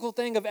practical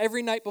thing of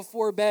every night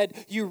before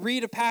bed, you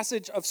read a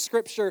passage of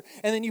Scripture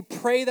and then you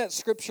pray that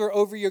Scripture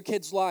over your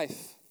kid's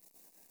life.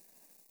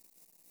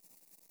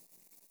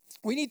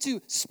 We need to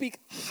speak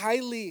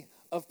highly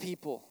of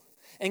people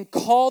and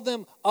call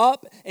them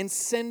up and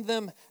send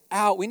them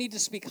out. We need to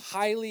speak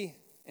highly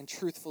and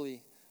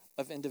truthfully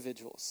of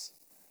individuals.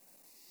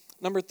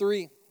 Number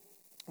 3,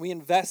 we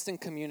invest in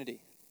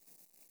community.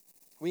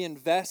 We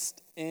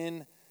invest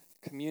in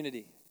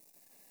community.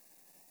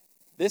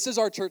 This is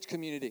our church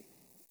community.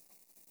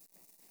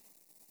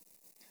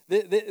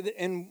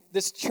 And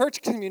this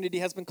church community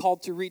has been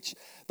called to reach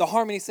the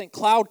Harmony St.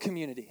 Cloud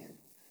community.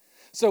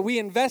 So we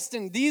invest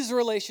in these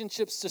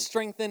relationships to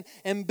strengthen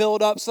and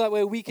build up so that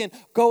way we can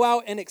go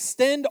out and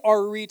extend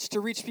our reach to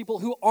reach people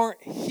who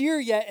aren't here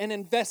yet and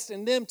invest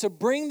in them to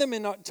bring them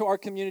into our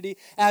community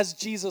as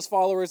Jesus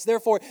followers,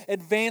 therefore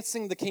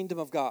advancing the kingdom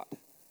of God.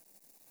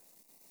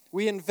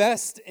 We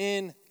invest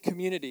in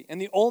community. And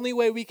the only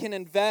way we can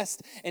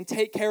invest and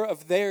take care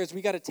of theirs,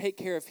 we got to take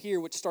care of here,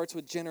 which starts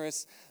with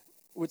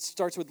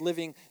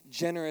living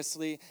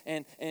generously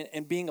and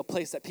being a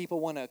place that people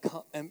want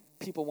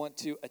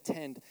to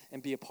attend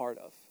and be a part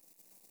of.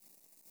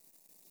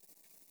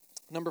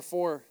 Number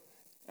 4,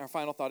 our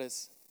final thought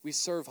is we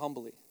serve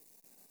humbly.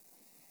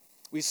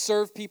 We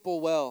serve people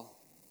well.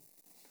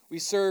 We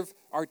serve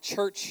our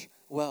church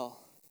well.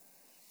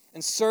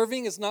 And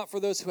serving is not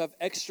for those who have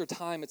extra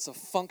time. It's a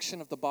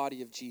function of the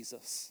body of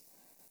Jesus.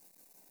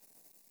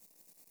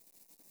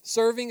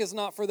 Serving is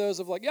not for those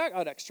of like, I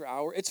got an extra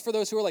hour. It's for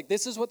those who are like,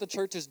 this is what the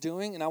church is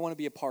doing, and I want to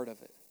be a part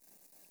of it.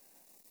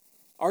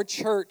 Our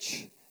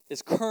church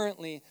is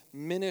currently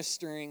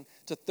ministering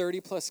to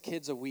 30-plus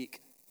kids a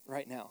week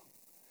right now.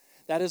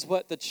 That is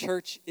what the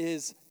church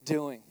is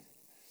doing.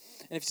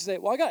 And if you say,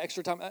 I got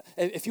extra time.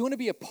 If you want to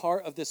be a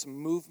part of this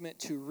movement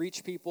to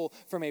reach people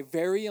from a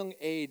very young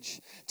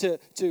age to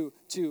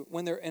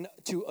when they're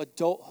to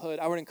adulthood,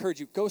 I would encourage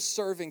you, go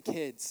serve in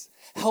kids.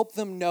 Help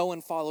them know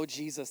and follow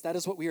Jesus. That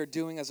is what we are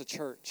doing as a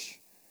church.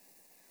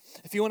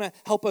 If you want to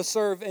help us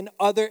serve in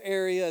other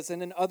areas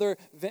and in other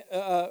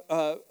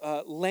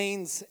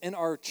lanes in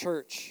our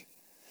church,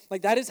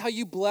 like that is how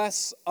you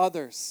bless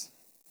others.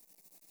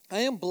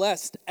 I am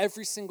blessed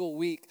every single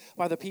week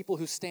by the people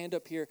who stand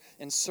up here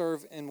and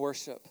serve and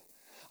worship.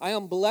 I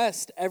am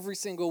blessed every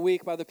single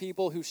week by the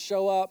people who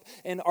show up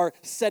and are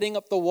setting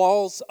up the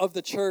walls of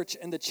the church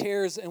and the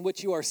chairs in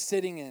which you are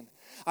sitting in.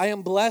 I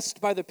am blessed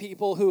by the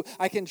people who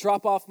I can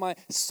drop off my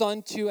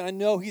son to, and I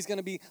know he's going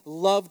to be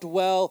loved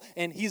well,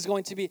 and he's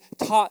going to be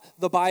taught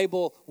the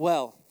Bible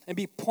well and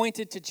be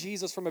pointed to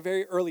Jesus from a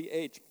very early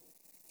age.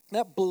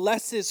 That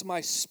blesses my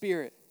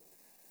spirit.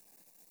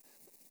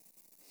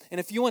 And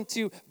if you want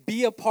to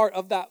be a part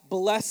of that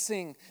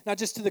blessing, not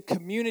just to the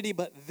community,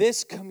 but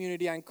this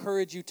community, I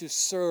encourage you to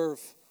serve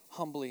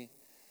humbly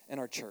in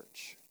our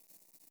church.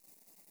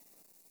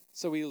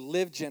 So we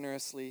live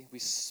generously, we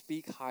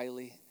speak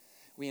highly,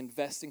 we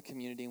invest in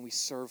community, and we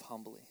serve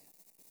humbly.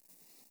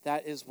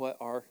 That is what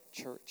our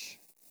church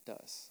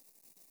does.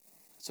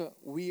 So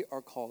we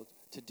are called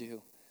to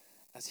do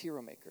as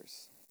hero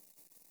makers.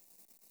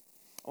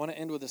 I want to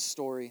end with a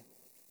story.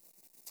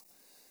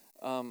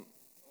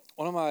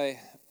 One of my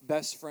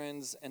best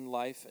friends in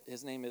life,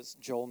 his name is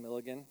Joel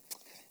Milligan,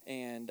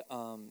 and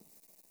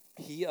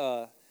he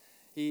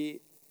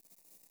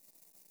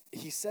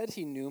said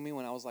he knew me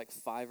when I was like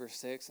 5 or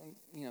 6, and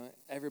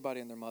everybody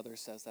and their mother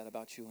says that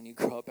about you when you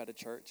grow up at a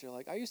church. You're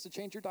like, I used to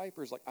change your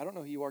diapers. Like, I don't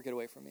know who you are. Get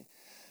away from me.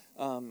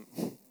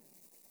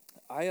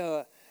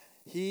 I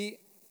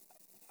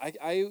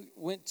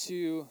went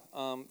to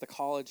the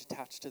college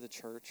attached to the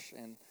church,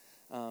 and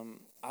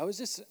I was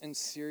just in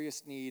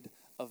serious need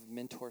of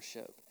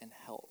mentorship and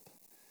help.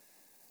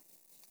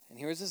 And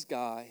here was this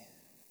guy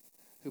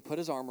who put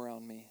his arm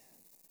around me.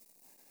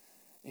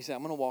 He said,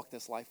 I'm going to walk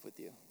this life with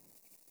you.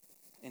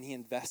 And he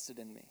invested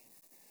in me.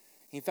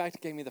 He, in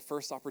fact, gave me the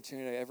first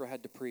opportunity I ever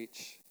had to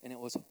preach, and it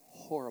was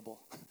horrible.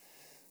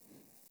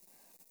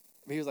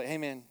 But he was like, hey,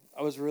 man,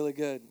 I was really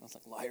good. I was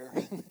like, liar.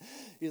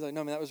 He was like,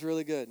 no, man, that was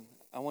really good.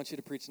 I want you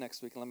to preach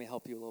next week, and let me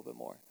help you a little bit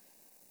more.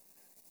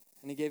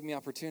 And he gave me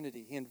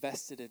opportunity. He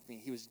invested in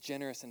me. He was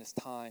generous in his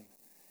time.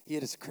 He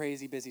had his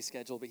crazy busy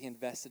schedule, but he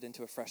invested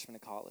into a freshman in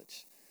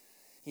college.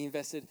 He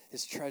invested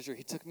his treasure.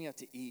 He took me out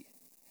to eat.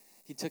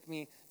 He took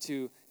me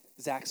to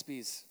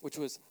Zaxby's, which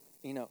was,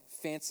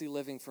 fancy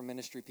living for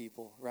ministry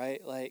people,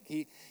 right? Like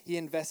he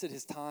invested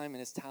his time and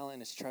his talent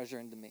and his treasure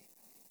into me.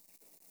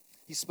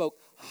 He spoke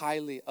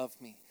highly of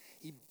me.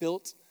 He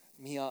built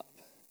me up.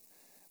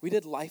 We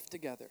did life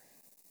together.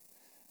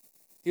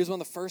 He was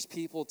one of the first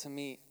people to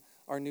meet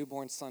our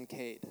newborn son,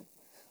 Cade.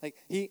 Like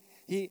he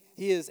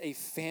is a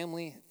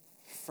family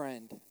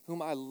friend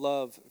whom I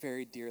love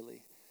very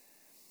dearly.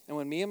 And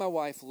when me and my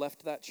wife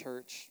left that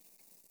church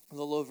a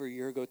little over a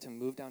year ago to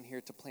move down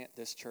here to plant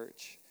this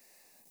church,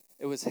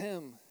 it was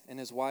him and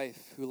his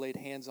wife who laid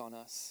hands on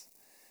us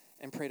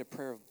and prayed a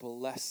prayer of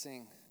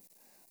blessing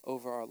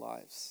over our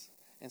lives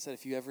and said,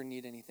 if you ever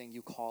need anything,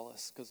 you call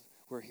us because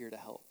we're here to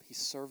help. He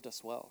served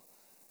us well.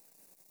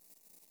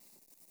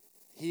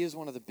 He is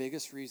one of the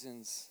biggest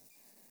reasons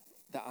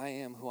that I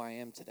am who I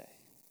am today,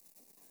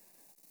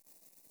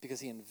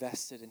 because he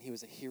invested and he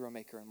was a hero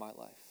maker in my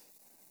life.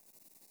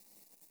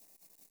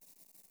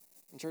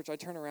 In church, I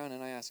turn around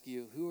and I ask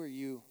you, who are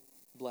you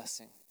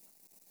blessing?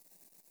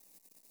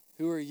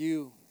 Who are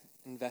you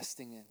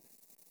investing in?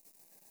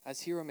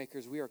 As hero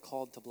makers, we are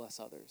called to bless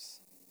others.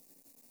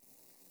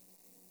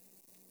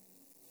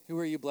 Who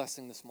are you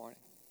blessing this morning?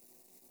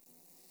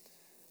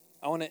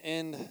 I want to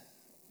end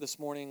this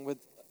morning with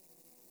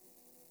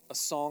a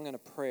song and a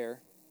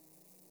prayer.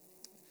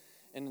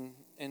 And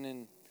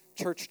in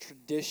church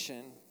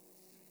tradition,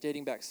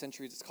 dating back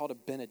centuries, it's called a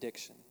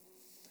benediction.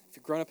 If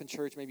you've grown up in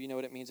church, maybe you know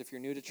what it means. If you're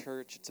new to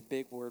church, it's a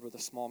big word with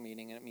a small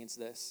meaning, and it means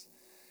this: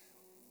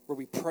 where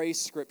we pray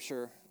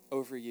scripture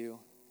over you,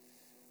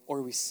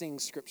 or we sing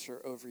scripture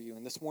over you.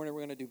 And this morning we're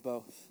going to do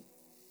both.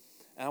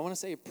 And I want to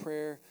say a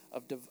prayer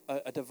of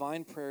a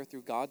divine prayer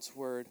through God's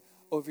word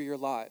over your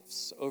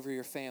lives, over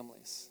your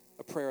families,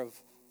 a prayer of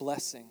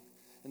blessing.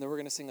 And then we're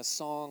going to sing a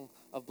song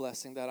of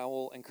blessing that I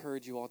will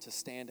encourage you all to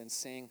stand and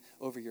sing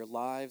over your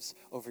lives,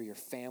 over your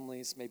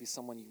families, maybe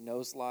someone you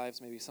know's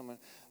lives, maybe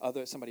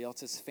somebody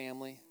else's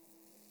family.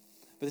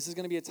 But this is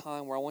going to be a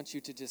time where I want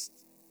you to just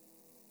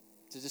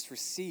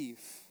receive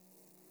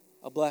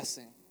a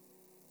blessing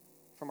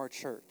from our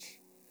church.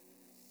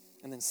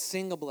 And then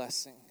sing a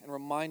blessing and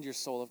remind your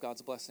soul of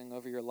God's blessing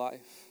over your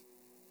life.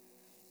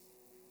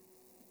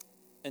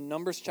 In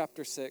Numbers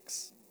chapter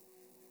 6,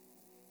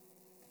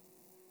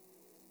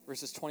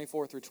 verses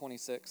 24 through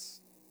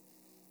 26,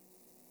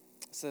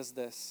 it says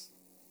this.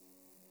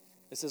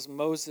 It says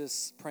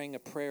Moses praying a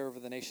prayer over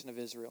the nation of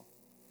Israel.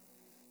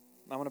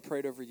 And I want to pray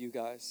it over you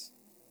guys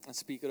and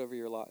speak it over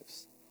your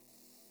lives.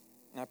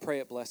 And I pray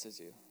it blesses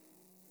you.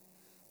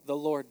 The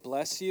Lord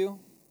bless you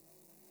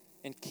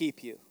and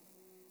keep you.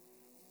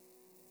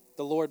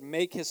 The Lord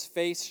make his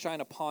face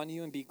shine upon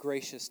you and be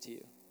gracious to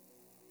you.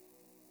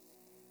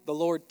 The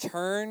Lord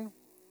turn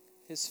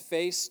his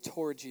face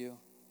towards you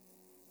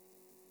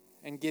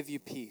and give you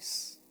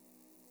peace.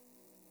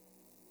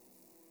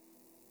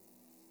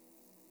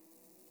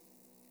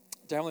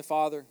 Dear Heavenly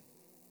Father,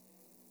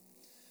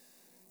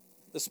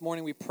 this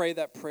morning we pray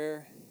that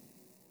prayer,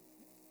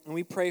 and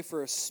we pray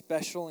for a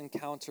special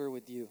encounter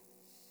with you.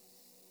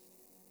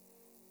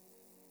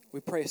 We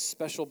pray a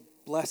special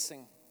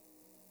blessing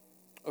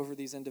over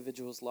these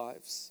individuals'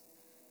 lives.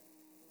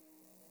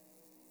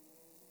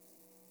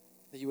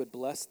 That you would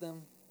bless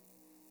them.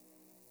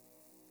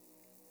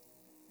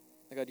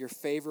 That God, your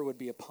favor would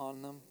be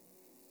upon them.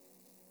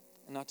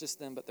 And not just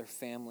them, but their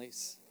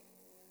families.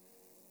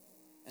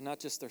 And not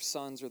just their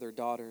sons or their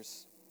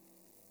daughters,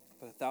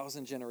 but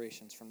 1,000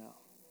 generations from now.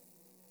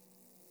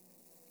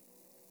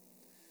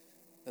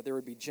 That there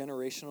would be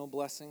generational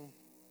blessing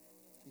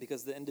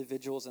because the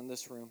individuals in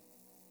this room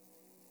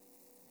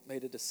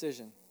made a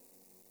decision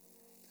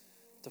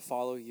to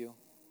follow you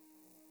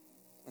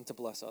and to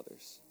bless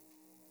others.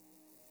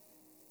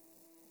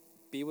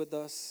 Be with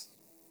us.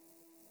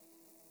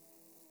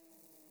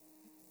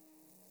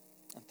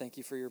 And thank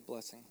you for your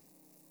blessing.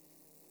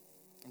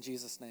 In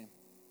Jesus' name,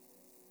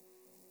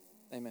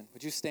 amen.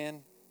 Would you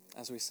stand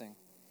as we sing?